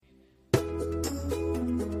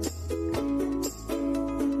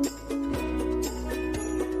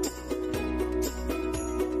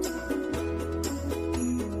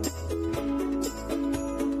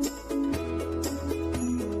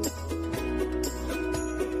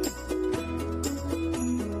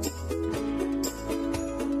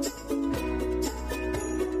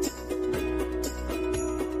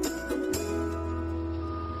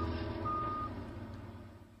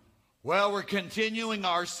Well, we're continuing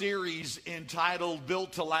our series entitled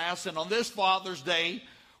Built to Last, and on this Father's Day,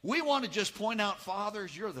 we want to just point out,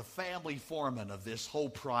 fathers, you're the family foreman of this whole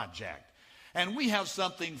project. And we have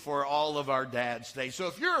something for all of our dads today. So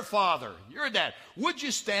if you're a father, you're a dad, would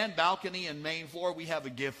you stand balcony and main floor? We have a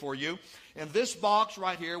gift for you. In this box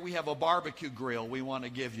right here, we have a barbecue grill we want to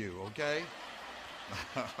give you, okay?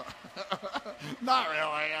 Not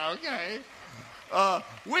really, okay.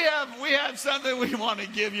 We have something we want to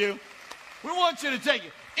give you. We want you to take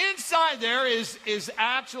it. Inside there is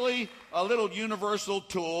actually a little universal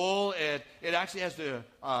tool. It actually has the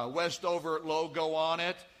Westover logo on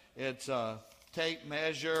it. It's a tape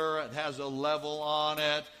measure. It has a level on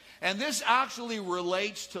it. And this actually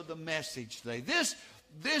relates to the message today.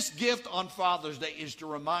 This gift on Father's Day is to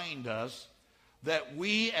remind us that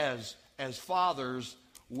we as fathers,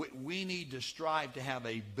 we need to strive to have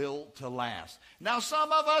a built to last. Now,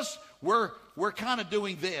 some of us, we're kind of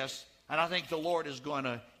doing this, and I think the Lord is going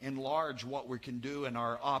to enlarge what we can do in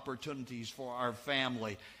our opportunities for our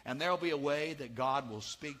family. And there'll be a way that God will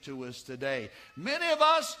speak to us today. Many of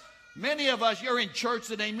us, you're in church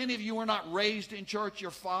today. Many of you were not raised in church.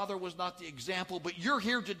 Your father was not the example. But you're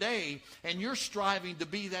here today, and you're striving to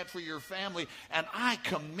be that for your family. And I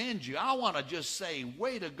commend you. I want to just say,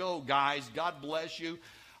 way to go, guys. God bless you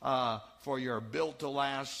for your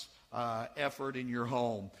built-to-last effort in your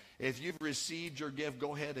home. If you've received your gift,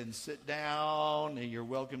 go ahead and sit down, and you're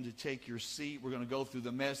welcome to take your seat. We're going to go through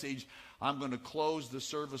the message. I'm going to close the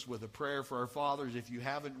service with a prayer for our fathers. If you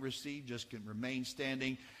haven't received, just can remain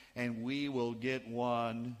standing, and we will get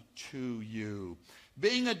one to you.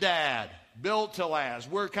 Being a dad, built to last.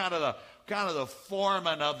 We're kind of the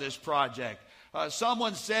foreman of this project.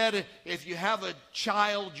 Someone said, if you have a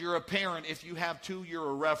child, you're a parent. If you have two, you're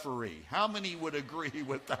a referee. How many would agree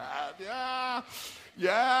with that?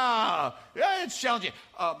 Yeah, it's challenging.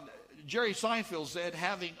 Jerry Seinfeld said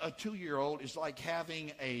having a 2-year-old is like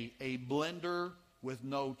having a blender with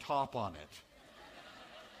no top on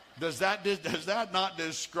it. Does that not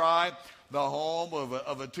describe the home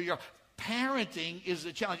of a 2-year-old? Parenting is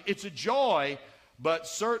a challenge. It's a joy, but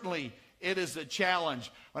certainly it is a challenge.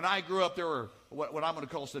 When I grew up, there were what I'm going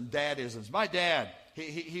to call some dadisms. My dad,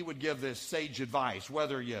 he would give this sage advice,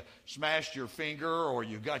 whether you smashed your finger or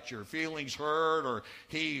you got your feelings hurt or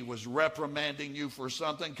he was reprimanding you for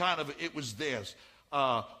something. It was this.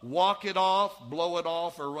 Walk it off, blow it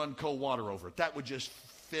off, or run cold water over it. That would just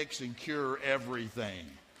fix and cure everything.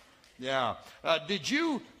 Yeah. Did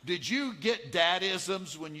you get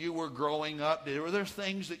dadisms when you were growing up? Were there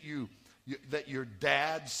things that that your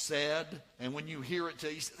dad said, and when you hear it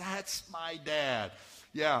today, you say, that's my dad.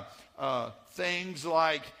 Yeah, things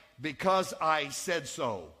like, because I said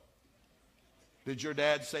so. Did your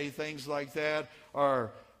dad say things like that?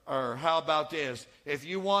 Or how about this? If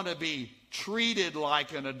you want to be treated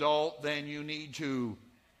like an adult, then you need to.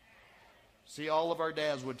 See, all of our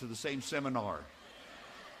dads went to the same seminar.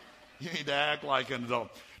 You need to act like an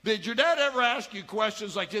adult. Did your dad ever ask you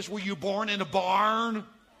questions like this? Were you born in a barn?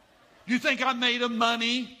 You think I made of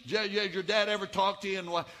money? Did your dad ever talk to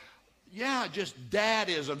you? Yeah, just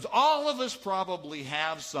dadisms. All of us probably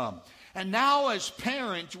have some. And now as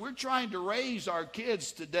parents, we're trying to raise our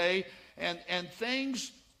kids today, and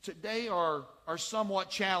things today are somewhat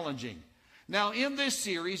challenging. Now in this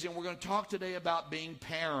series, and we're going to talk today about being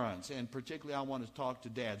parents, and particularly I want to talk to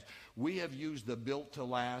dads, we have used the built to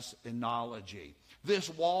last analogy. This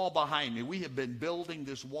wall behind me, we have been building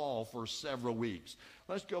this wall for several weeks.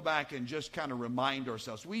 Let's go back and just kind of remind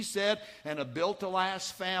ourselves. We said in a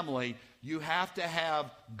built-to-last family, you have to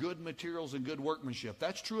have good materials and good workmanship.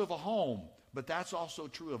 That's true of a home, but that's also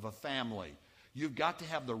true of a family. You've got to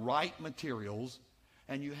have the right materials,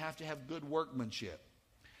 and you have to have good workmanship.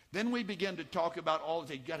 Then we begin to talk about all the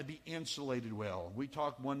things. You've got to be insulated well. We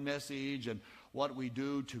talked one message and what we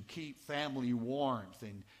do to keep family warmth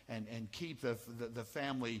and keep the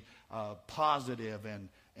family positive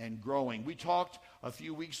and growing. We talked a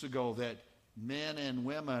few weeks ago that men and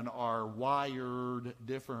women are wired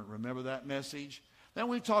different. Remember that message? Then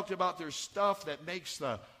we talked about there's stuff that makes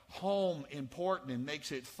the home important and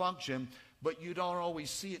makes it function, but you don't always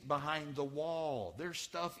see it behind the wall. There's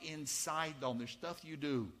stuff inside them. There's stuff you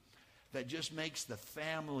do that just makes the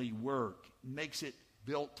family work, makes it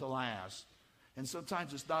built to last. And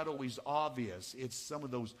sometimes it's not always obvious. It's some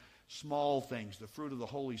of those small things, the fruit of the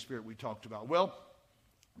Holy Spirit we talked about. Well,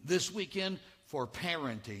 this weekend for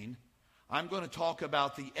parenting, I'm going to talk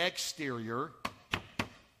about the exterior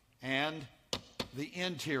and the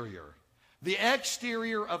interior. The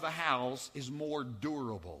exterior of a house is more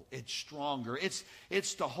durable. It's stronger.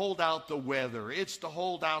 It's to hold out the weather. It's to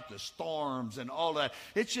hold out the storms and all that.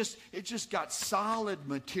 It's just got solid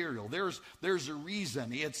material. There's a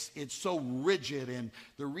reason it's so rigid, and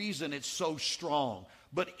the reason it's so strong.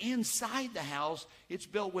 But inside the house, it's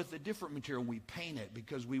built with a different material. We paint it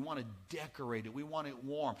because we want to decorate it. We want it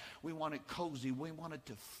warm. We want it cozy. We want it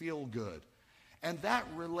to feel good. And that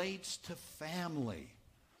relates to family.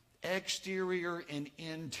 Exterior and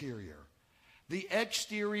interior. The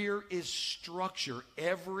exterior is structure.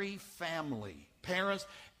 Every family, parents,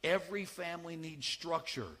 every family needs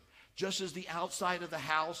structure. Just as the outside of the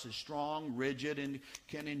house is strong, rigid, and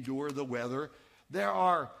can endure the weather, there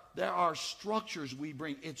are structures we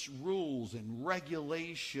bring. It's rules and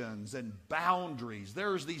regulations and boundaries.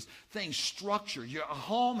 There's these things, structure. A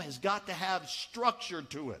home has got to have structure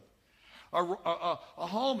to it. A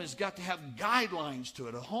home has got to have guidelines to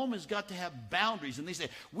it. A home has got to have boundaries. And they say,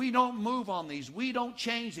 we don't move on these. We don't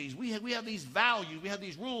change these. We have these values. We have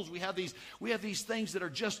these rules. We have these things that are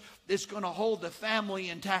just, it's going to hold the family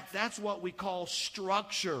intact. That's what we call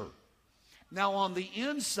structure. Now on the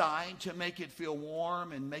inside, to make it feel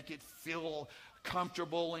warm and make it feel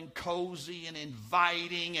comfortable and cozy and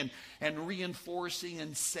inviting and reinforcing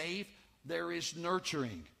and safe, there is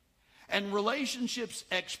nurturing. And relationships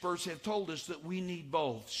experts have told us that we need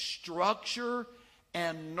both structure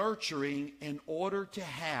and nurturing in order to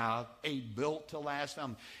have a built-to-last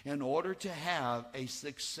family, in order to have a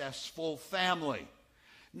successful family.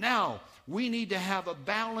 Now, we need to have a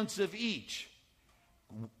balance of each.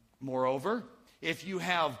 Moreover, if you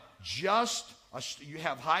have you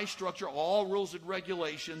have high structure, all rules and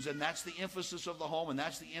regulations, and that's the emphasis of the home, and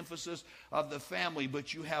that's the emphasis of the family,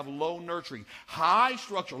 but you have low nurturing. High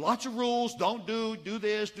structure, lots of rules, don't do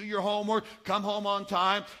this, do your homework, come home on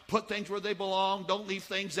time, put things where they belong, don't leave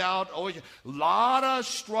things out. Always a lot of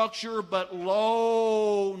structure, but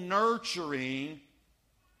low nurturing.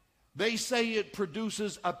 They say it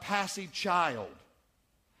produces a passive child.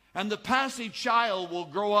 And the passive child will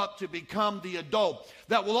grow up to become the adult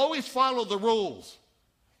that will always follow the rules.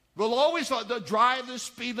 Will always they'll drive the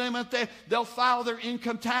speed limit. They'll file their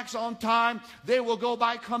income tax on time. They will go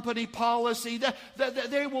by company policy.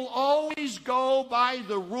 They will always go by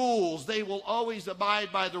the rules. They will always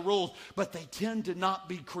abide by the rules. But they tend to not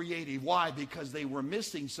be creative. Why? Because they were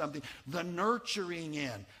missing something. The nurturing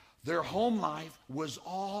in. Their home life was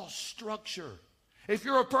all structure. If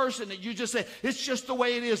you're a person that you just say, it's just the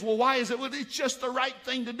way it is. Well, why is it? Well, it's just the right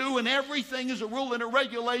thing to do, and everything is a rule and a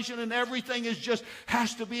regulation, and everything is just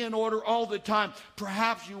has to be in order all the time.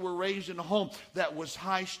 Perhaps you were raised in a home that was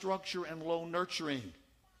high structure and low nurturing.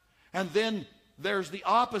 And then there's the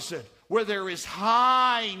opposite, where there is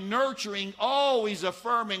high nurturing, always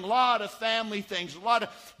affirming, a lot of family things, a lot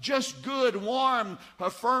of just good, warm,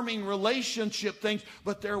 affirming relationship things,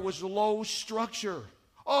 but there was low structure.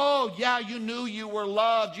 Oh, yeah, you knew you were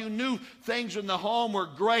loved. You knew things in the home were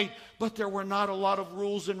great, but there were not a lot of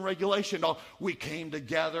rules and regulation. Oh, we came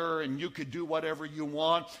together and you could do whatever you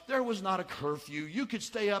want. There was not a curfew. You could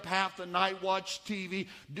stay up half the night, watch TV,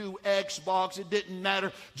 do Xbox. It didn't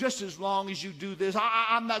matter. Just as long as you do this.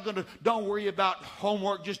 I'm not going to, don't worry about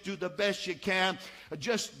homework. Just do the best you can.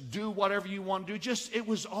 Just do whatever you want to do. It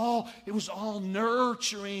was all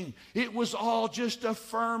nurturing. It was all just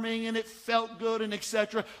affirming, and it felt good and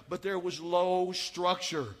etc. But there was low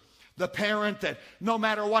structure. The parent that no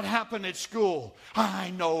matter what happened at school, I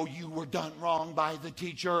know you were done wrong by the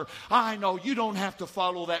teacher. I know you don't have to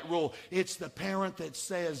follow that rule. It's the parent that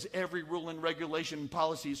says every rule and regulation and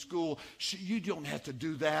policy at school, you don't have to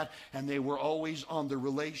do that. And they were always on the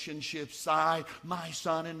relationship side. My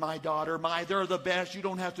son and my daughter, they're the best. You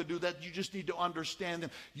don't have to do that. You just need to understand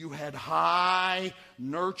them. You had high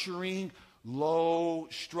nurturing, low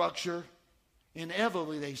structure.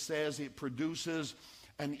 Inevitably, they says it produces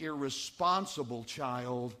an irresponsible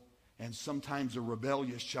child and sometimes a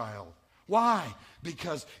rebellious child. Why?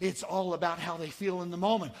 Because it's all about how they feel in the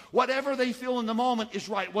moment. Whatever they feel in the moment is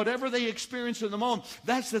right. Whatever they experience in the moment,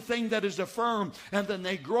 that's the thing that is affirmed. And then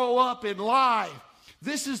they grow up in life.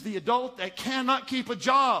 This is the adult that cannot keep a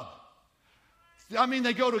job. I mean,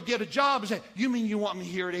 they go to get a job and say, you mean you want me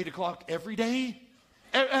here at 8 o'clock every day?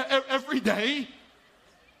 Every day?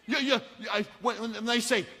 When they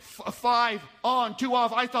say 5 on, 2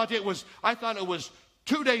 off, I thought it was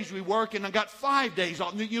 2 days we work and I got 5 days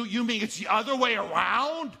off. You mean it's the other way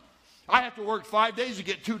around? I have to work 5 days to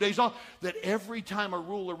get 2 days off. That every time a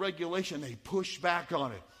rule or regulation, they push back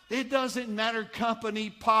on it. It doesn't matter company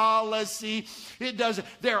policy. It doesn't.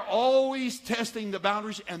 They're always testing the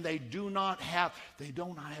boundaries, and they do not have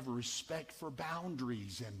a respect for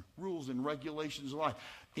boundaries and rules and regulations of life.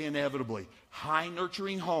 Inevitably, high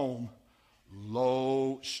nurturing home,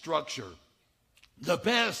 low structure. The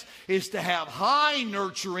best is to have high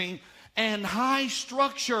nurturing and high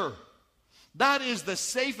structure. That is the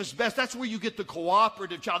safest, best. That's where you get the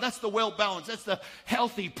cooperative child. That's the well-balanced. That's the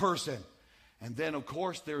healthy person. And then, of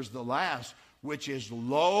course, there's the last, which is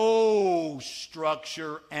low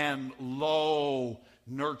structure and low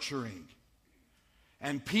nurturing.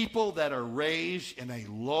 And people that are raised in a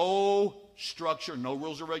low structure, no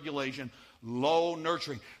rules or regulation, low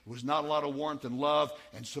nurturing, was not a lot of warmth and love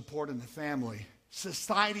and support in the family.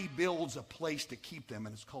 Society builds a place to keep them,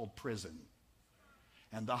 and it's called prison.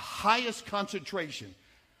 And the highest concentration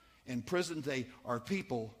in prison today are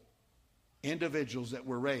people, individuals that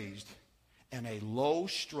were raised in a low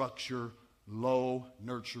structure, low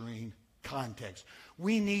nurturing context.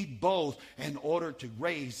 We need both in order to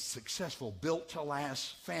raise successful,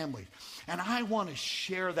 built-to-last families. And I want to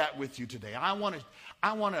share that with you today. I want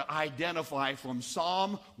to identify from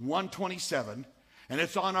Psalm 127, and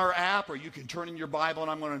it's on our app, or you can turn in your Bible,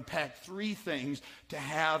 and I'm going to unpack 3 things to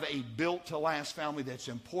have a built-to-last family that's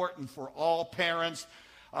important for all parents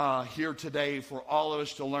here today, for all of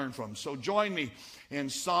us to learn from. So join me in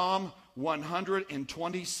Psalm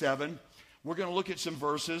 127. We're going to look at some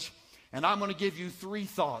verses, and I'm going to give you 3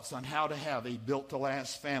 thoughts on how to have a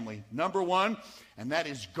built-to-last family. Number 1, and that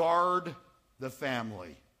is guard the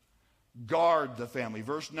family. Guard the family.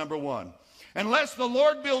 Verse number 1. Unless the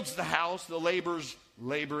Lord builds the house, the laborers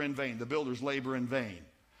labor in vain. The builders labor in vain.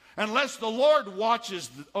 Unless the Lord watches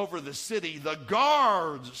over the city, the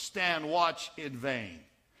guards stand watch in vain.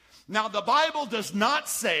 Now, the Bible does not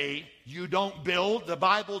say you don't build. The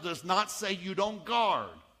Bible does not say you don't guard.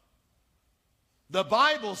 The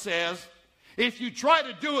Bible says if you try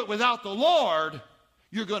to do it without the Lord,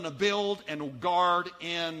 you're going to build and guard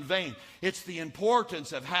in vain. It's the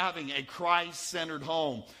importance of having a Christ-centered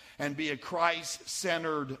home and be a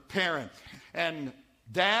Christ-centered parent. And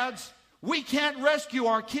dads, we can't rescue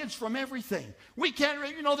our kids from everything. We can't,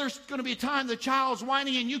 there's going to be a time the child's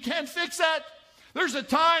whining and you can't fix that. There's a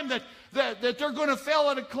time that they're going to fail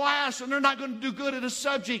at a class and they're not going to do good at a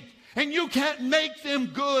subject. And you can't make them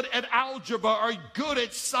good at algebra or good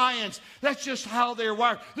at science. That's just how they're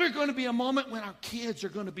wired. There's going to be a moment when our kids are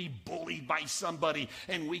going to be bullied by somebody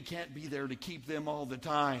and we can't be there to keep them all the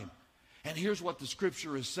time. And here's what the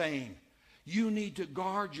scripture is saying. You need to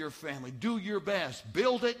guard your family. Do your best.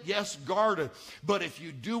 Build it, yes, guard it. But if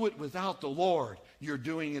you do it without the Lord, you're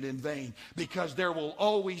doing it in vain, because there will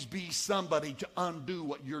always be somebody to undo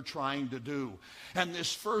what you're trying to do. And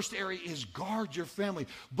this first area is guard your family,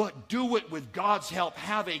 but do it with God's help.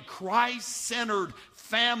 Have a Christ-centered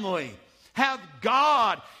family. Have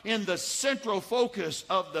God in the central focus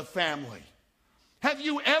of the family. Have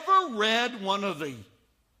you ever read one of the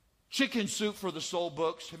Chicken Soup for the Soul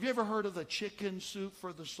books? Have you ever heard of the Chicken Soup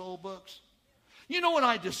for the Soul books? You know what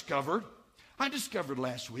I discovered? I discovered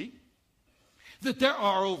last week that there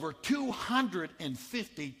are over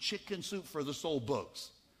 250 Chicken Soup for the Soul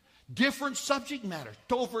books. Different subject matter.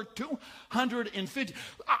 Over 250.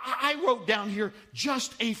 I wrote down here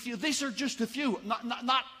just a few. These are just a few,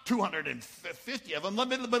 not 250 of them.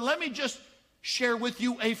 But let me just share with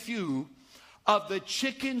you a few of the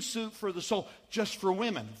Chicken Soup for the Soul, just for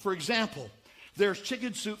women. For example, there's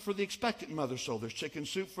Chicken Soup for the expectant mother soul. There's Chicken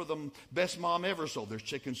Soup for the best mom ever soul. There's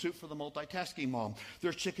Chicken Soup for the multitasking mom.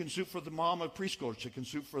 There's Chicken Soup for the mom of preschool. Chicken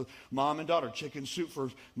Soup for mom and daughter. Chicken Soup for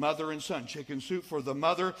mother and son. Chicken Soup for the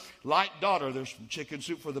mother like daughter. There's Chicken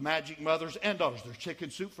Soup for the magic mothers and daughters. There's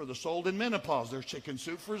Chicken Soup for the soul in menopause. There's Chicken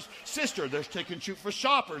Soup for sister. There's Chicken Soup for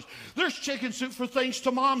shoppers. There's Chicken Soup for things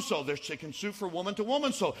to mom soul. There's Chicken Soup for woman to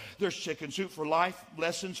woman soul. There's Chicken Soup for life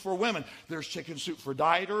lessons for women. There's Chicken Soup for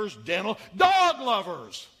dieters, dental, dog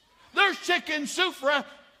lovers. There's Chicken Soup for...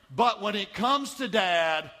 But when it comes to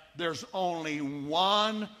dad, there's only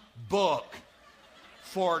one book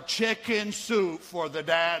for Chicken Soup for the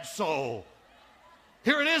dad soul.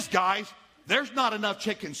 Here it is, guys. There's not enough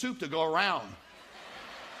chicken soup to go around.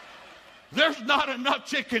 There's not enough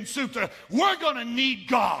chicken soup to... We're going to need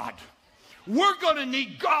God. We're going to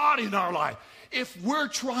need God in our life. If we're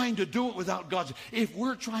trying to do it without God, if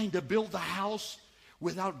we're trying to build the house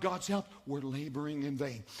Without God's help, we're laboring in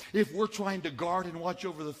vain. If we're trying to guard and watch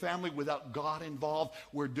over the family without God involved,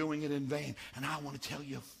 we're doing it in vain. And I want to tell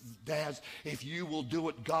you, dads, if you will do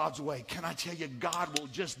it God's way, can I tell you, God will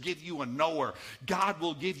just give you a knower. God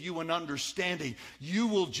will give you an understanding. You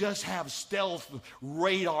will just have stealth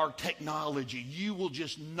radar technology. You will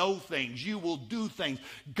just know things. You will do things.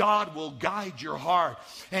 God will guide your heart.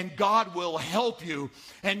 And God will help you.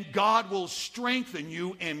 And God will strengthen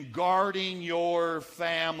you in guarding your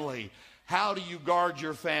family. How do you guard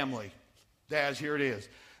your family? Dads, here it is.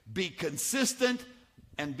 Be consistent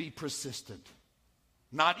and be persistent.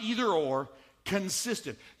 Not either or,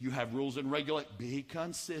 consistent. You have rules and regulations. Be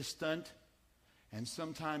consistent. And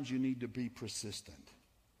sometimes you need to be persistent.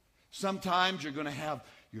 Sometimes you're going to have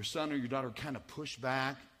your son or your daughter kind of push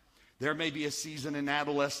back. There may be a season in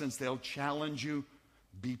adolescence they'll challenge you.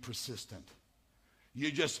 Be persistent.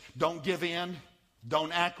 You just don't give in.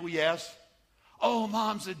 Don't acquiesce. Oh,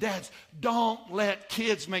 moms and dads, don't let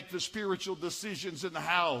kids make the spiritual decisions in the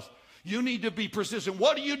house. You need to be persistent.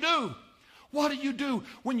 What do you do? What do you do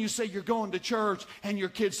when you say you're going to church and your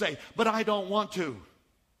kids say, but I don't want to?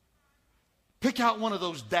 Pick out one of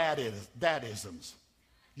those dadisms.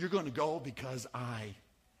 You're going to go because I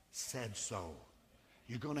said so.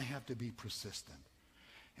 You're going to have to be persistent.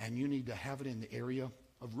 And you need to have it in the area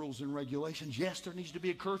of rules and regulations. Yes, there needs to be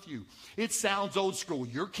a curfew. It sounds old school.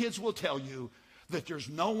 Your kids will tell you that there's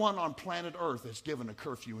no one on planet Earth that's given a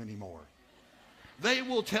curfew anymore. They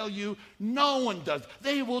will tell you no one does.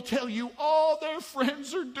 They will tell you all their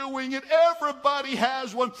friends are doing it. Everybody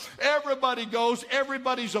has one. Everybody goes.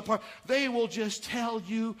 Everybody's a part. They will just tell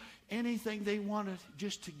you anything they want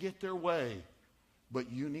just to get their way.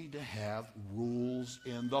 But you need to have rules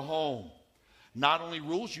in the home. Not only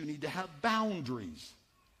rules, you need to have boundaries.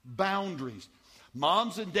 Boundaries.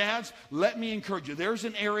 Moms and dads, let me encourage you. There's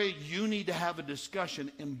an area you need to have a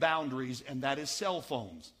discussion in boundaries, and that is cell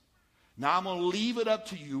phones. Now, I'm going to leave it up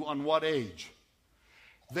to you on what age.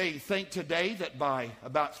 They think today that by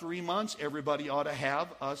about 3 months, everybody ought to have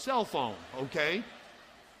a cell phone, okay?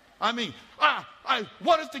 I mean,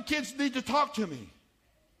 what if the kids need to talk to me?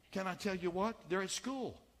 Can I tell you what? They're at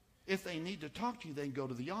school. If they need to talk to you, they can go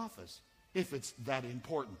to the office, if it's that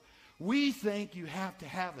important. We think you have to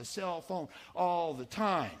have a cell phone all the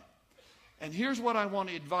time. And here's what I want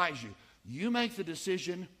to advise you. You make the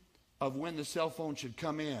decision of when the cell phone should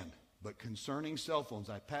come in. But concerning cell phones,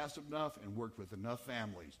 I passed enough and worked with enough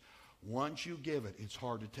families. Once you give it, it's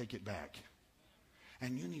hard to take it back.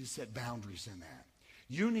 And you need to set boundaries in that.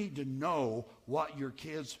 You need to know what your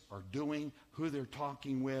kids are doing, who they're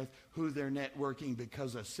talking with, who they're networking,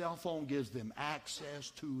 because a cell phone gives them access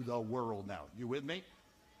to the world now. You with me?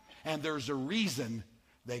 And there's a reason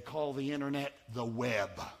they call the internet the web.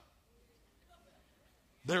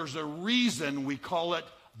 There's a reason we call it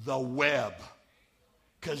the web.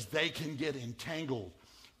 Because they can get entangled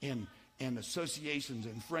in associations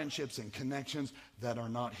and friendships and connections that are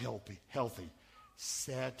not healthy.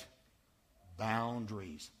 Set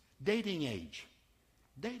boundaries. Dating age.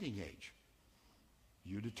 Dating age.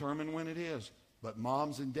 You determine when it is. But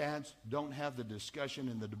moms and dads, don't have the discussion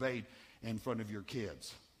and the debate in front of your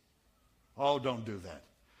kids. Oh, don't do that.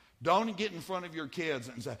 Don't get in front of your kids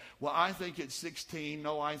and say, well, I think it's 16.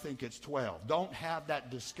 No, I think it's 12. Don't have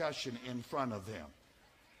that discussion in front of them.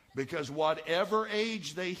 Because whatever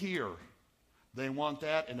age they hear, they want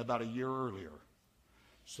that in about a year earlier.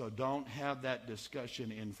 So don't have that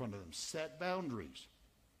discussion in front of them. Set boundaries.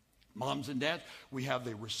 Moms and dads, we have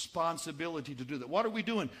the responsibility to do that. What are we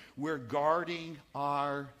doing? We're guarding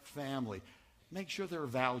our family. Make sure there are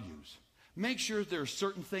values. Make sure there are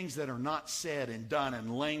certain things that are not said and done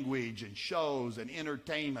in language and shows and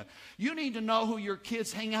entertainment. You need to know who your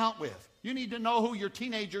kids hang out with. You need to know who your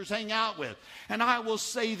teenagers hang out with. And I will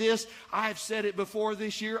say this. I've said it before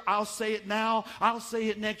this year. I'll say it now. I'll say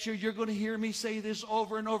it next year. You're going to hear me say this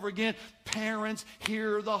over and over again. Parents,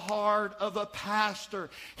 hear the heart of a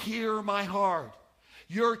pastor. Hear my heart.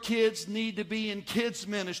 Your kids need to be in kids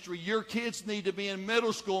ministry. Your kids need to be in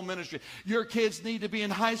middle school ministry. Your kids need to be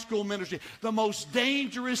in high school ministry. The most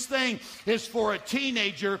dangerous thing is for a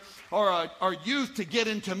teenager or a youth to get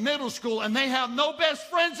into middle school and they have no best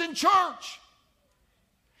friends in church.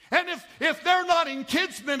 And if they're not in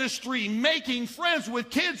kids ministry, making friends with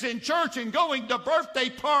kids in church and going to birthday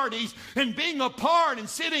parties and being a part and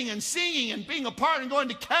sitting and singing and being a part and going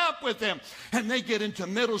to camp with them, and they get into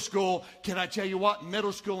middle school, can I tell you what?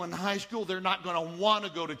 Middle school and high school, they're not going to want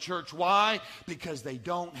to go to church. Why? Because they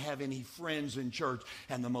don't have any friends in church.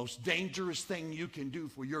 And the most dangerous thing you can do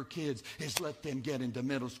for your kids is let them get into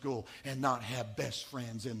middle school and not have best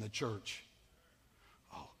friends in the church.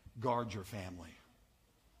 Oh, guard your family.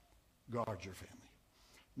 guard your family.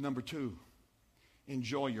 Number 2,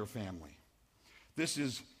 enjoy your family. This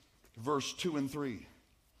is verse 2 and 3.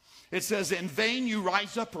 It says, in vain you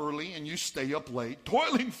rise up early and you stay up late,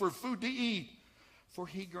 toiling for food to eat, for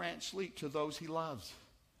he grants sleep to those he loves.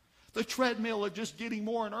 The treadmill of just getting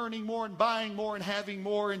more and earning more and buying more and having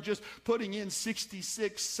more and just putting in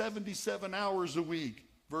 66, 77 hours a week.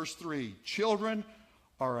 Verse 3, children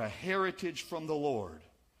are a heritage from the Lord.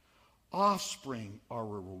 Offspring are a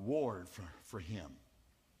reward for him.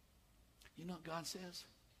 You know what God says?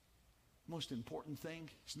 Most important thing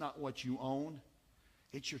is not what you own.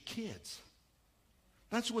 It's your kids.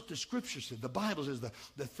 That's what the scripture said. The Bible says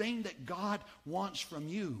the thing that God wants from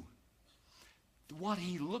you, what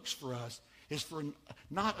he looks for us, is for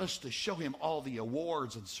not us to show him all the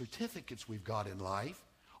awards and certificates we've got in life,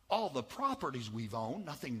 all the properties we've owned,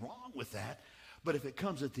 nothing wrong with that. But if it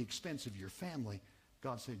comes at the expense of your family,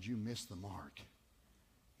 God said you missed the mark.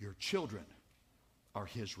 Your children are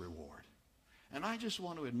his reward. And I just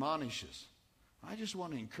want to admonish us. I just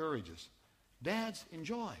want to encourage us. Dads,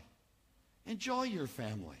 enjoy. Enjoy your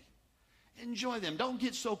family. Enjoy them. Don't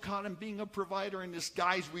get so caught in being a provider and this,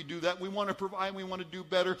 guys, we do that. We want to provide, we want to do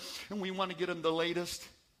better, and we want to get them the latest.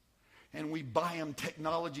 And we buy them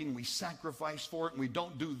technology and we sacrifice for it, and we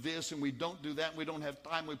don't do this and we don't do that, and we don't have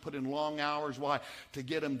time. We put in long hours. Why? To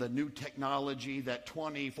get them the new technology that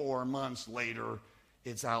 24 months later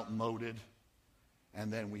it's outmoded,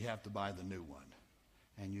 and then we have to buy the new one.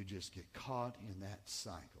 And you just get caught in that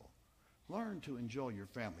cycle. Learn to enjoy your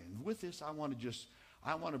family. And with this, I want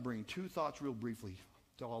to bring 2 thoughts real briefly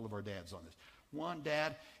to all of our dads on this. One,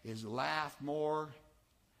 dad, is laugh more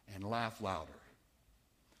and laugh louder.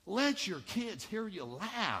 Let your kids hear you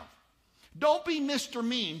laugh. Don't be Mr.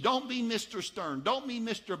 Mean. Don't be Mr. Stern. Don't be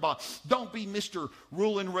Mr. Boss. Don't be Mr.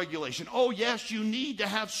 Rule and Regulation. Oh, yes, you need to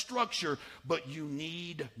have structure, but you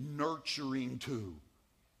need nurturing too.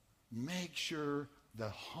 Make sure the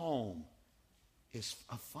home is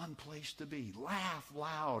a fun place to be. Laugh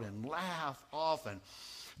loud and laugh often.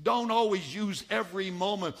 Don't always use every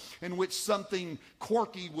moment in which something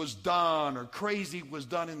quirky was done or crazy was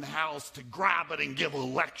done in the house to grab it and give a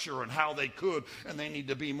lecture on how they could and they need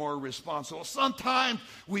to be more responsible. Sometimes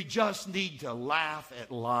we just need to laugh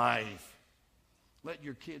at life. Let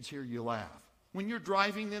your kids hear you laugh. When you're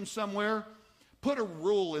driving them somewhere, put a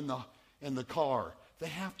rule in the car. They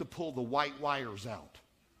have to pull the white wires out.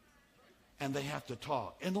 And they have to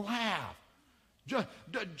talk and laugh.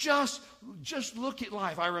 Just look at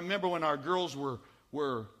life. I remember when our girls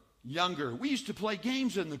were younger, we used to play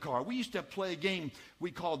games in the car. We used to play a game we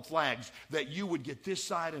called flags, that you would get this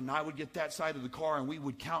side and I would get that side of the car, and we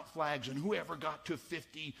would count flags, and whoever got to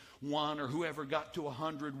 51 or whoever got to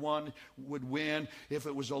 101 would win. If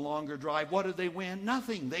it was a longer drive, what did they win?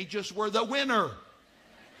 Nothing. They just were the winner.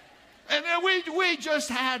 And then we just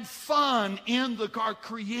had fun in the car.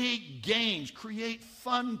 Create games. Create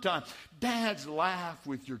fun time. Dads, laugh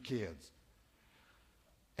with your kids.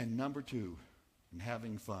 And number 2, in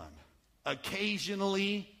having fun.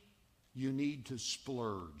 Occasionally, you need to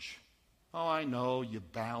splurge. Oh, I know, you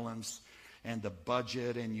balance and the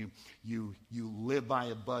budget, and you live by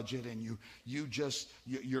a budget, and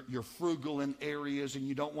you're frugal in areas, and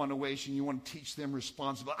you don't want to waste, and you want to teach them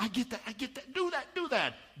responsibility. I get that. Do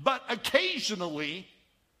that. But occasionally,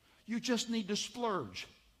 you just need to splurge.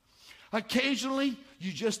 Occasionally,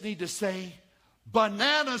 you just need to say,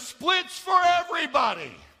 banana splits for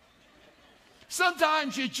everybody.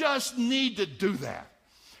 Sometimes you just need to do that.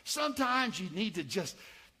 Sometimes you need to just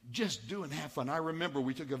do and have fun. I remember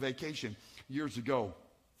we took a vacation years ago.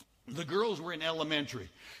 The girls were in elementary,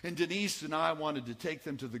 and Denise and I wanted to take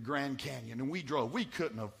them to the Grand Canyon, and we drove. We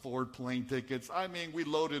couldn't afford plane tickets. I mean, we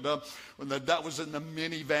loaded up. That was in the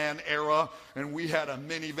minivan era, and we had a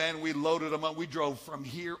minivan. We loaded them up. We drove from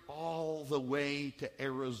here all the way to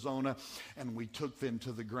Arizona, and we took them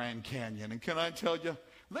to the Grand Canyon. And can I tell you,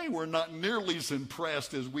 they were not nearly as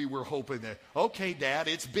impressed as we were hoping. That, okay, Dad,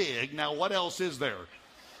 it's big. Now, what else is there?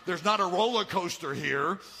 There's not a roller coaster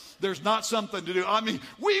here. There's not something to do. I mean,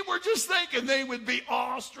 we were just thinking they would be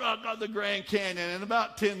awestruck on the Grand Canyon. In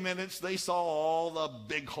about 10 minutes, they saw all the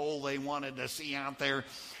big hole they wanted to see out there,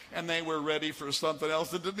 and they were ready for something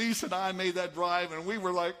else. And Denise and I made that drive, and we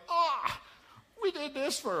were like, we did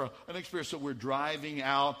this for an experience. So we're driving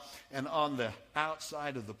out, and on the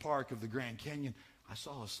outside of the park of the Grand Canyon, I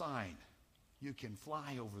saw a sign. You can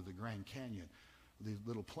fly over the Grand Canyon. The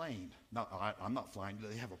little plane. No, I'm not flying.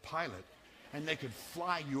 They have a pilot, and they could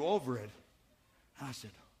fly you over it. And I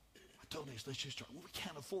said, I told Denise, let's just try. Well, we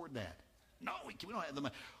can't afford that. No, we don't have the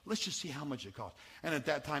money. Let's just see how much it costs. And at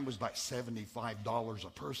that time, it was about $75 a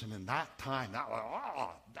person. And that time,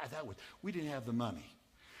 we didn't have the money.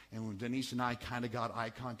 And when Denise and I kind of got eye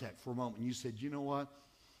contact for a moment, you said, you know what?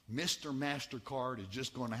 Mr. MasterCard is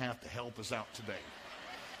just going to have to help us out today.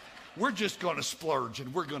 We're just going to splurge,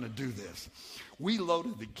 and we're going to do this. We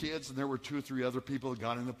loaded the kids, and there were 2 or 3 other people that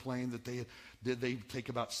got in the plane that they take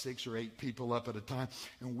about 6 or 8 people up at a time,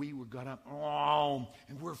 and we got up,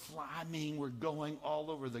 and we're flying. We're going all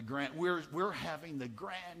over the Grand. We're having the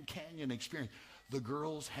Grand Canyon experience. The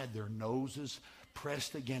girls had their noses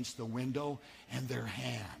pressed against the window and their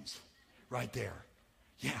hands right there.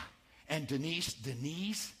 Yeah, and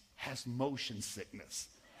Denise has motion sickness,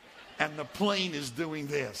 and the plane is doing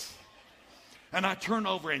this. And I turn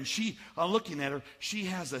over, and I'm looking at her. She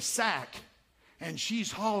has a sack, and she's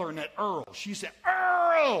hollering at Earl. She said,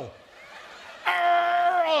 Earl!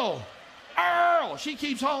 Earl! Earl! She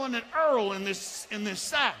keeps hollering at Earl in this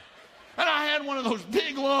sack. And I had one of those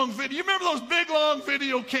big, long video. You remember those big, long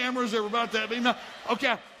video cameras that were about that big? No.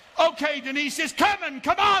 Okay, Denise is coming.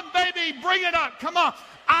 Come on, baby. Bring it up. Come on.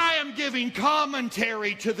 I am giving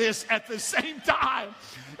commentary to this at the same time.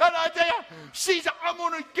 And I tell you, she's, I'm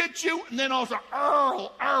going to get you. And then also,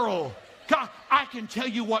 Earl. God, I can tell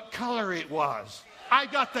you what color it was. I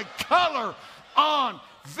got the color on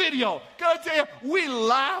video. Can I tell you, we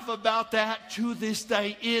laugh about that to this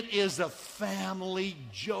day. It is a family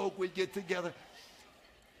joke. We get together.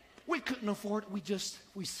 We couldn't afford it.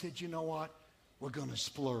 We said, you know what? We're going to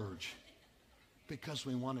splurge because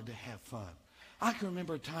we wanted to have fun. I can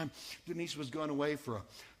remember a time Denise was going away for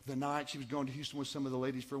the night. She was going to Houston with some of the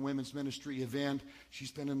ladies for a women's ministry event. She's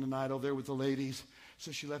spending the night over there with the ladies.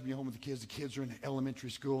 So she left me home with the kids. The kids are in elementary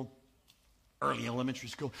school, early elementary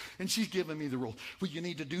school. And she's giving me the rules. Well, you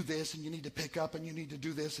need to do this, and you need to pick up, and you need to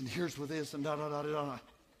do this, and here's with this, and da-da-da-da-da.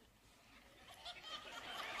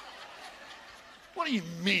 What do you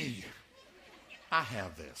mean? I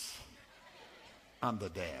have this. I'm the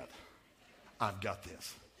dad. I've got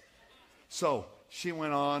this. So she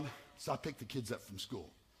went on. So I picked the kids up from school.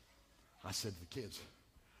 I said to the kids,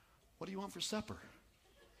 what do you want for supper?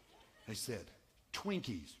 They said,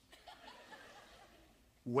 Twinkies.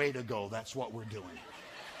 Way to go. That's what we're doing.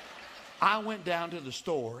 I went down to the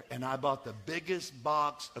store and I bought the biggest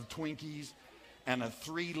box of Twinkies and a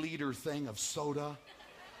 3-liter thing of soda.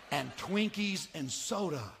 And Twinkies and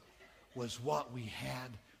soda was what we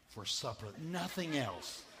had for supper. Nothing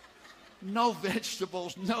else. No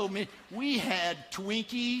vegetables, no meat. We had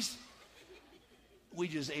Twinkies. We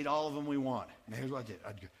just ate all of them we wanted. And here's what I did.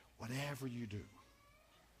 I'd go, whatever you do.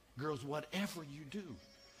 Girls, whatever you do,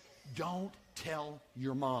 don't tell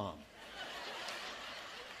your mom.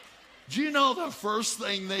 Do you know the first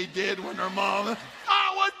thing they did when their mom,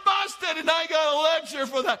 I was busted and I got a lecture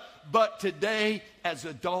for that. But today, as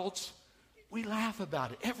adults, we laugh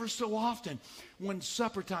about it ever so often. When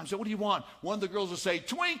supper time, so what do you want? One of the girls will say,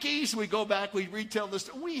 Twinkies. We go back, we retell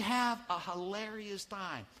this. We have a hilarious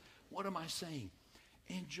time. What am I saying?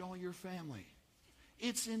 Enjoy your family.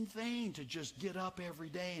 It's in vain to just get up every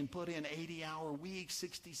day and put in 80-hour weeks,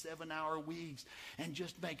 67-hour weeks, and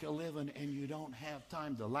just make a living, and you don't have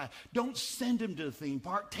time to laugh. Don't send them to a theme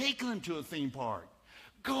park. Take them to a theme park.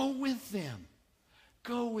 Go with them.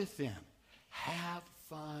 Go with them. Have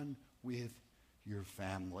fun with your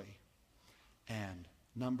family. And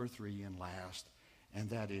number 3 and last, and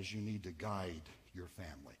that is you need to guide your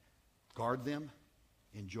family. Guard them,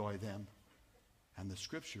 enjoy them, and the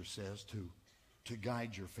scripture says to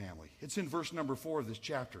guide your family. It's in verse number 4 of this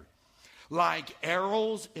chapter. Like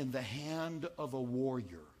arrows in the hand of a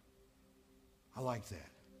warrior. I like that.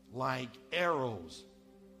 Like arrows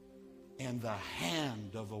in the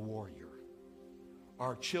hand of a warrior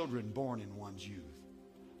are children born in one's youth.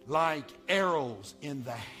 Like arrows in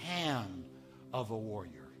the hand of a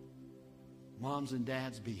warrior. Moms and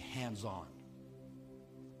dads, be hands-on.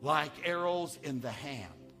 Like arrows in the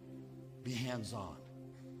hand, be hands-on.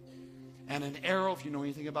 And an arrow, if you know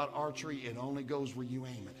anything about archery, it only goes where you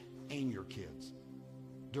aim it. Aim your kids.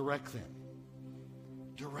 Direct them.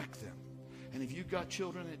 Direct them. And if you've got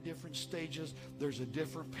children at different stages, there's a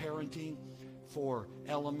different parenting for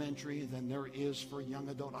elementary than there is for young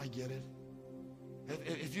adult. I get it.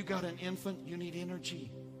 If you've got an infant, you need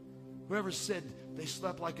energy. Whoever said they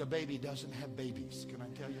slept like a baby doesn't have babies. Can I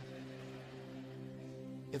tell you?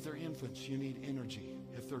 If they're infants, you need energy.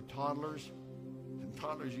 If they're toddlers,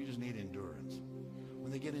 you just need endurance.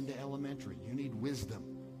 When they get into elementary, you need wisdom.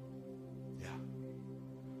 Yeah.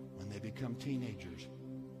 When they become teenagers,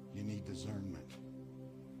 you need discernment.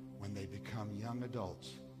 When they become young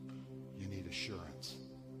adults, you need assurance.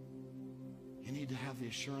 You need to have the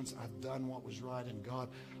assurance, I've done what was right, and God,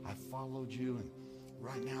 I followed you, and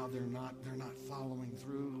right now they're not following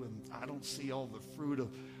through, and I don't see all the fruit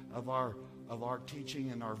of our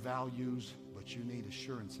teaching and our values, but you need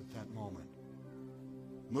assurance at that moment.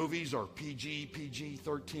 Movies are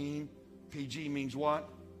PG-13. PG means what?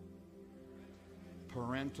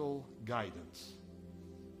 Parental guidance.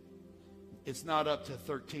 It's not up to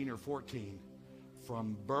 13 or 14.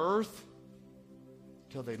 From birth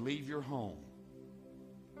till they leave your home,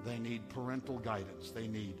 they need parental guidance. They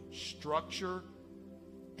need structure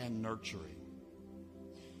and nurturing.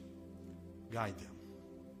 Guide them.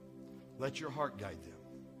 Let your heart guide them.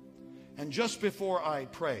 And just before I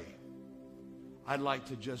pray, I'd like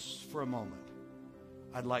to just for a moment,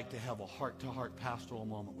 I'd like to have a heart-to-heart pastoral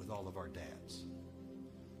moment with all of our dads.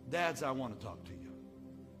 Dads, I want to talk to you.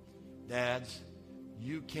 Dads,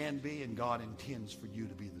 you can be, and God intends for you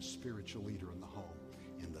to be the spiritual leader in the home,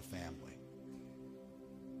 in the family.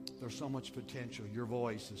 There's so much potential. Your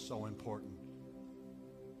voice is so important.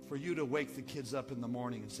 For you to wake the kids up in the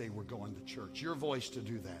morning and say, we're going to church. Your voice to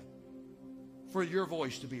do that. For your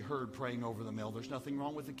voice to be heard praying over the meal. There's nothing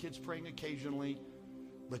wrong with the kids praying occasionally,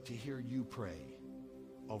 but to hear you pray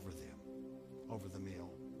over them, over the meal.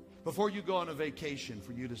 Before you go on a vacation,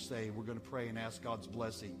 for you to say, we're going to pray and ask God's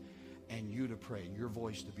blessing, and you to pray, your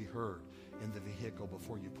voice to be heard in the vehicle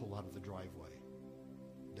before you pull out of the driveway.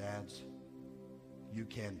 Dads, you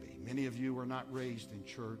can be. Many of you were not raised in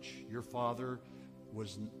church. Your father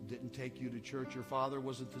didn't take you to church. Your father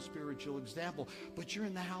wasn't the spiritual example. But you're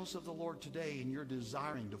in the house of the Lord today, and you're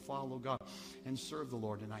desiring to follow God and serve the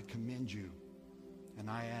Lord. And I commend you, and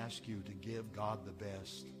I ask you to give God the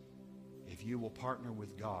best. If you will partner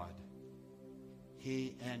with God,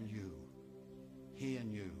 He and you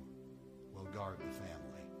will guard the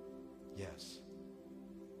family. Yes.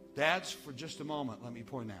 Dads, for just a moment, let me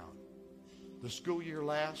point out. The school year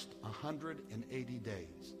lasts 180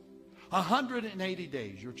 days. 180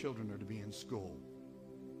 days your children are to be in school.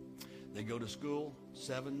 They go to school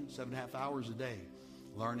 7.5 hours a day,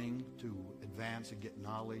 learning to advance and get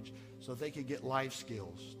knowledge so they can get life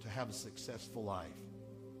skills to have a successful life.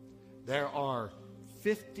 There are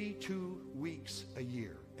 52 weeks a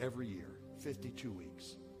year, every year, 52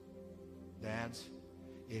 weeks. Dads,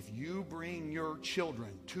 if you bring your children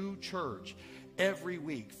to church every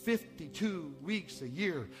week, 52 weeks a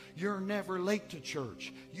year, you're never late to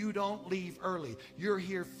church. You don't leave early. You're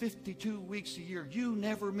here 52 weeks a year. You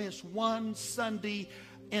never miss one Sunday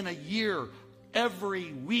in a year.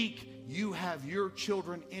 Every week, you have your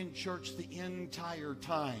children in church the entire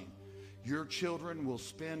time. Your children will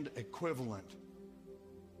spend equivalent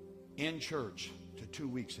in church to 2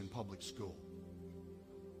 weeks in public school.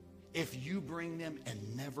 If you bring them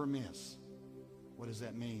and never miss, what does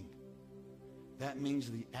that mean? That means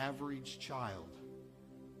the average child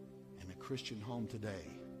in a Christian home today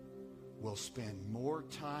will spend more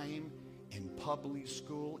time in public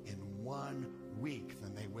school in 1 week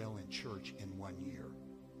than they will in church in 1 year.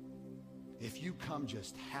 If you come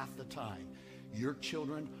just half the time, your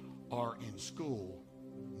children are in school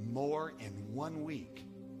more in 1 week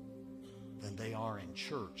than they are in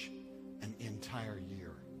church an entire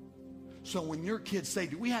year. So when your kids say,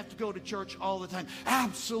 do we have to go to church all the time?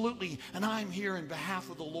 Absolutely. And I'm here in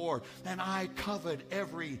behalf of the Lord. And I covet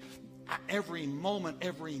every moment,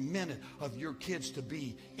 every minute of your kids to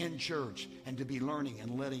be in church and to be learning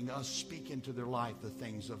and letting us speak into their life the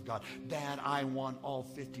things of God. Dad, I want all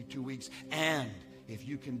 52 weeks. And if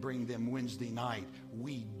you can bring them Wednesday night,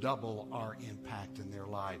 we double our impact in their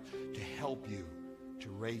life to help you,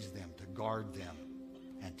 to raise them, to guard them,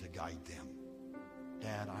 and to guide them.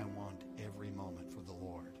 Dad, I want every moment for the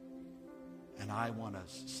Lord. And I want to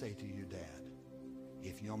say to you, Dad,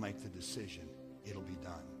 if you'll make the decision, it'll be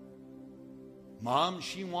done. Mom,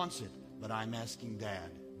 she wants it, but I'm asking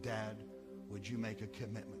Dad, would you make a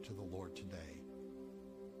commitment to the Lord today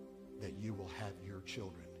that you will have your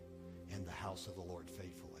children in the house of the Lord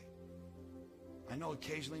faithfully? I know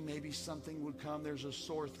occasionally maybe something would come, there's a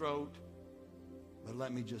sore throat, but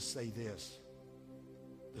let me just say this.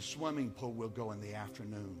 The swimming pool will go in the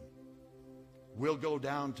afternoon. We'll go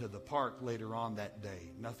down to the park later on that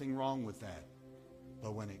day. Nothing wrong with that.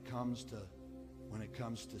 But when it comes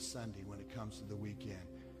to Sunday, when it comes to the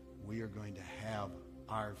weekend, we are going to have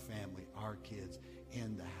our family, our kids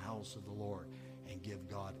in the house of the Lord and give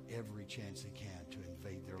God every chance He can to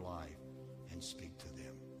invade their life and speak to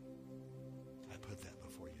them. I put that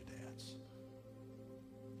before you, dads.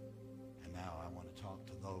 And now I want to talk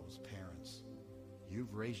to those parents.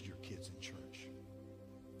 You've raised your kids in church.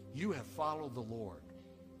 You have followed the Lord.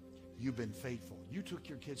 You've been faithful. You took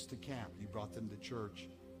your kids to camp. You brought them to church.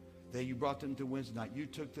 You brought them to Wednesday night. You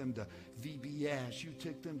took them to VBS. You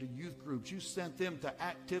took them to youth groups. You sent them to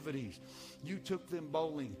activities. You took them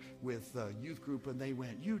bowling with youth group and they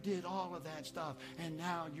went. You did all of that stuff. And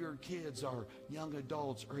now your kids are young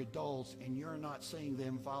adults or adults and you're not seeing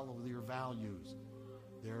them follow your values.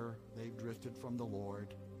 They've drifted from the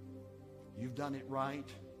Lord. You've done it right,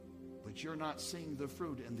 but you're not seeing the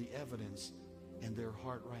fruit and the evidence in their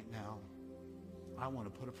heart right now. I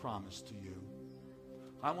want to put a promise to you.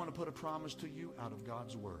 I want to put a promise to you out of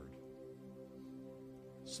God's Word.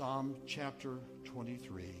 Psalm chapter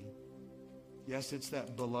 23. Yes, it's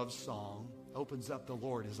that beloved song. Opens up the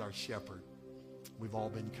Lord as our shepherd. We've all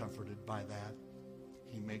been comforted by that.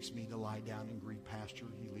 He makes me to lie down in green pasture.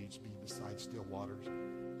 He leads me beside still waters.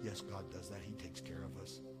 Yes, God does that. He takes care of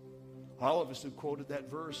us. All of us have quoted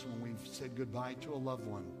that verse when we've said goodbye to a loved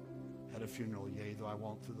one at a funeral. Yea, though I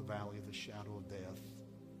walk through the valley of the shadow of death.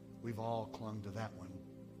 We've all clung to that one.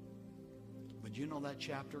 But you know that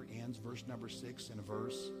chapter ends, verse number 6, in a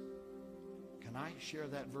verse. Can I share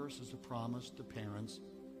that verse as a promise to parents?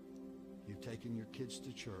 You've taken your kids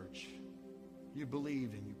to church. You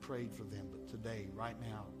believed and you prayed for them. But today, right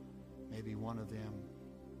now, maybe one of them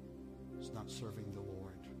is not serving the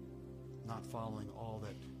Lord. Not following all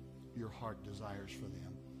that your heart desires for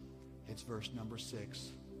them. It's verse number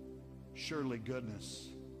 6. Surely goodness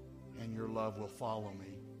and your love will follow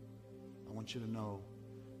me. I want you to know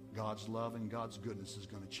God's love and God's goodness is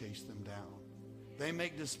going to chase them down. They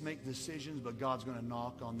make decisions, but God's going to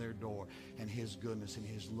knock on their door. And His goodness and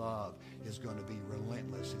His love is going to be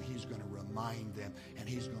relentless. And He's going to remind them. And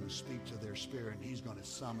He's going to speak to their spirit. And He's going to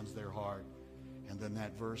summons their heart. And then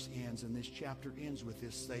that verse ends. And this chapter ends with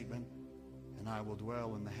this statement. And I will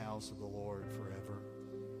dwell in the house of the Lord forever.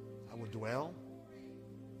 I will dwell.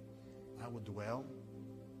 I will dwell.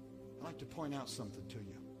 I'd like to point out something to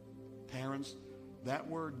you. Parents, that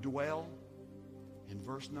word dwell in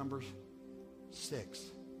verse number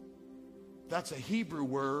 6. That's a Hebrew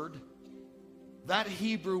word. That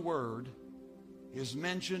Hebrew word is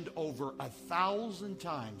mentioned over 1,000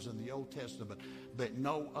 times in the Old Testament, but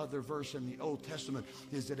no other verse in the Old Testament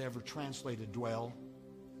is it ever translated dwell.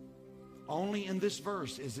 Only in this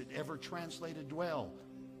verse is it ever translated dwell.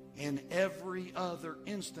 In every other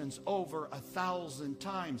instance, over 1,000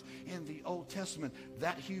 times in the Old Testament,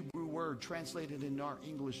 that Hebrew word translated in our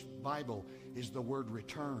English Bible is the word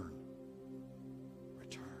return.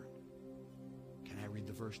 Return. Can I read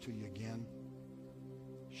the verse to you again?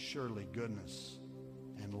 Surely goodness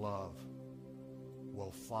and love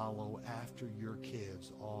will follow after your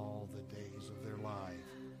kids all the days of their life,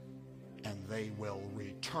 and they will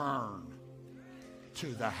return to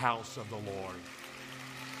the house of the Lord.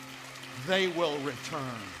 They will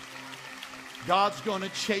return. God's going to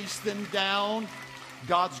chase them down.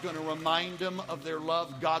 God's going to remind them of their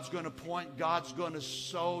love. God's going to point. God's going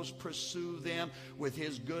to pursue them with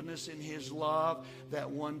His goodness and His love,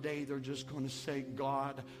 that one day they're just going to say,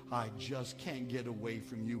 God, I just can't get away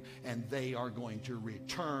from you. And they are going to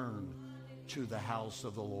return to the house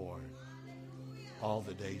of the Lord all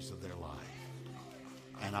the days of their life.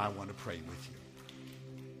 And I want to pray with you.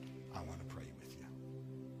 I want to pray with you.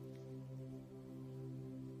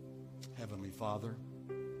 Heavenly Father,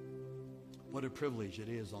 what a privilege it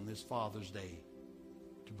is on this Father's Day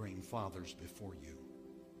to bring fathers before you.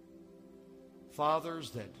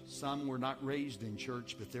 Fathers that some were not raised in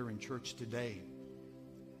church, but they're in church today.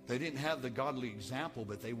 They didn't have the godly example,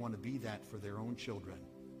 but they want to be that for their own children.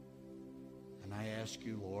 And I ask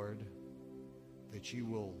you, Lord, that you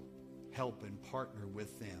will help and partner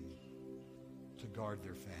with them to guard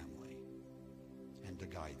their family and to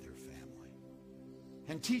guide their family.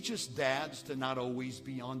 And teach us dads to not always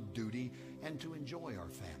be on duty and to enjoy our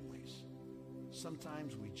families.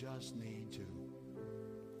 Sometimes we just need to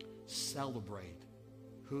celebrate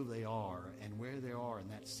who they are and where they are in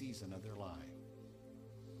that season of their life.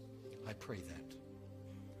 I pray that.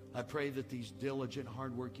 I pray that these diligent,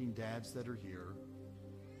 hardworking dads that are here,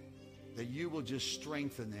 that you will just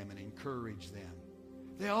strengthen them and encourage them.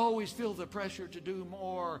 They always feel the pressure to do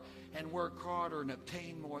more and work harder and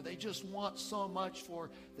obtain more. They just want so much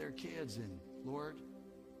for their kids. And Lord,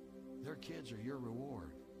 their kids are your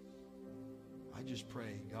reward. I just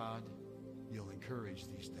pray, God, you'll encourage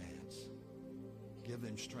these dads. Give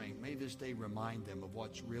them strength. May this day remind them of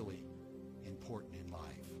what's really important in life.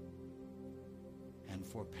 And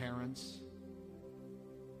for parents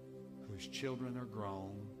whose children are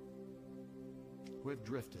grown, who have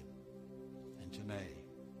drifted, and today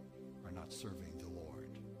are not serving the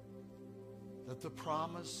Lord, that the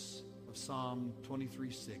promise of Psalm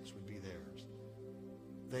 23:6 would be theirs.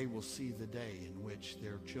 They will see the day in which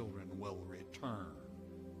their children will return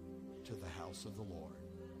to the house of the Lord.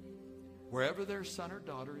 Wherever their son or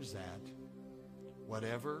daughter is at,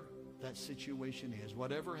 whatever that situation is,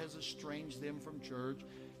 whatever has estranged them from church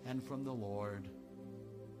and from the Lord,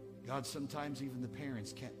 God, sometimes even the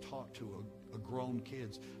parents can't talk to a grown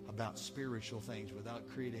kids about spiritual things without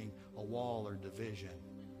creating a wall or division.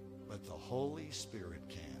 But the Holy Spirit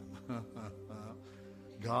can.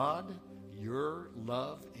 God, your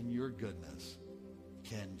love and your goodness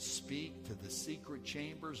can speak to the secret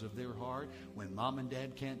chambers of their heart when mom and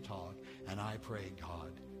dad can't talk. And I pray,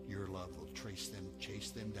 God, your love will chase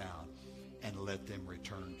them down, and let them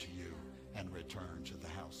return to you and return to the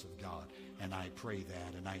house of God. And I pray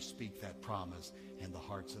that, and I speak that promise in the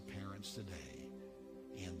hearts of parents today,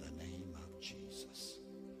 in the name of Jesus.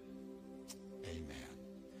 Amen.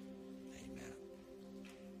 Amen.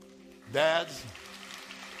 Dads,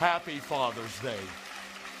 happy Father's Day.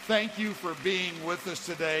 Thank you for being with us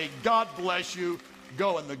today. God bless you.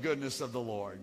 Go in the goodness of the Lord.